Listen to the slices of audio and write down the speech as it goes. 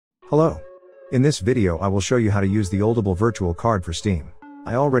Hello. In this video I will show you how to use the Oldubil virtual card for Steam.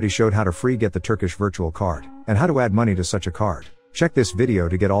 I already showed how to free get the Turkish virtual card, and how to add money to such a card. Check this video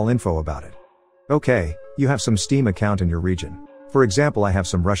to get all info about it. Okay, you have some Steam account in your region. For example, I have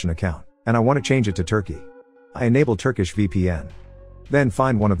some Russian account, and I want to change it to Turkey. I enable Turkish VPN. Then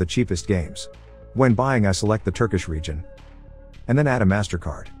find one of the cheapest games. When buying I select the Turkish region, and then add a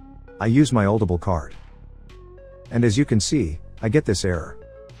MasterCard. I use my Oldubil card. And as you can see, I get this error.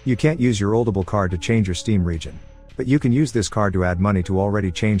 You can't use your Oldubil card to change your Steam region. But you can use this card to add money to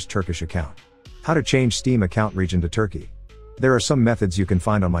already changed Turkish account. How to change Steam account region to Turkey. There are some methods you can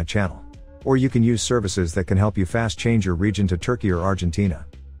find on my channel. Or you can use services that can help you fast change your region to Turkey or Argentina.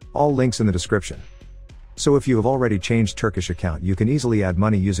 All links in the description. So if you have already changed Turkish account, you can easily add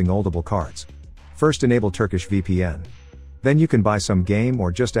money using Oldubil cards. First, enable Turkish VPN. Then you can buy some game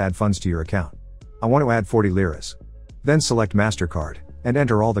or just add funds to your account. I want to add 40 liras. Then select MasterCard, and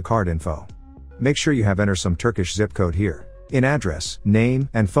enter all the card info. Make sure you have enter some Turkish zip code here. In address, name,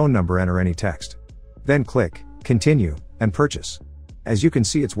 and phone number enter any text. Then click, continue, and purchase. As you can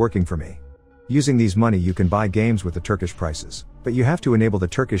see, it's working for me. Using these money you can buy games with the Turkish prices, but you have to enable the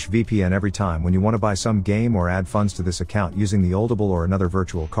Turkish VPN every time when you want to buy some game or add funds to this account using the Oldubil or another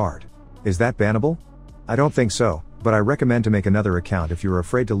virtual card. Is that bannable? I don't think so, but I recommend to make another account if you're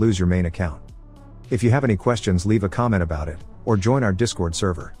afraid to lose your main account. If you have any questions, leave a comment about it, or join our Discord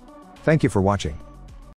server. Thank you for watching.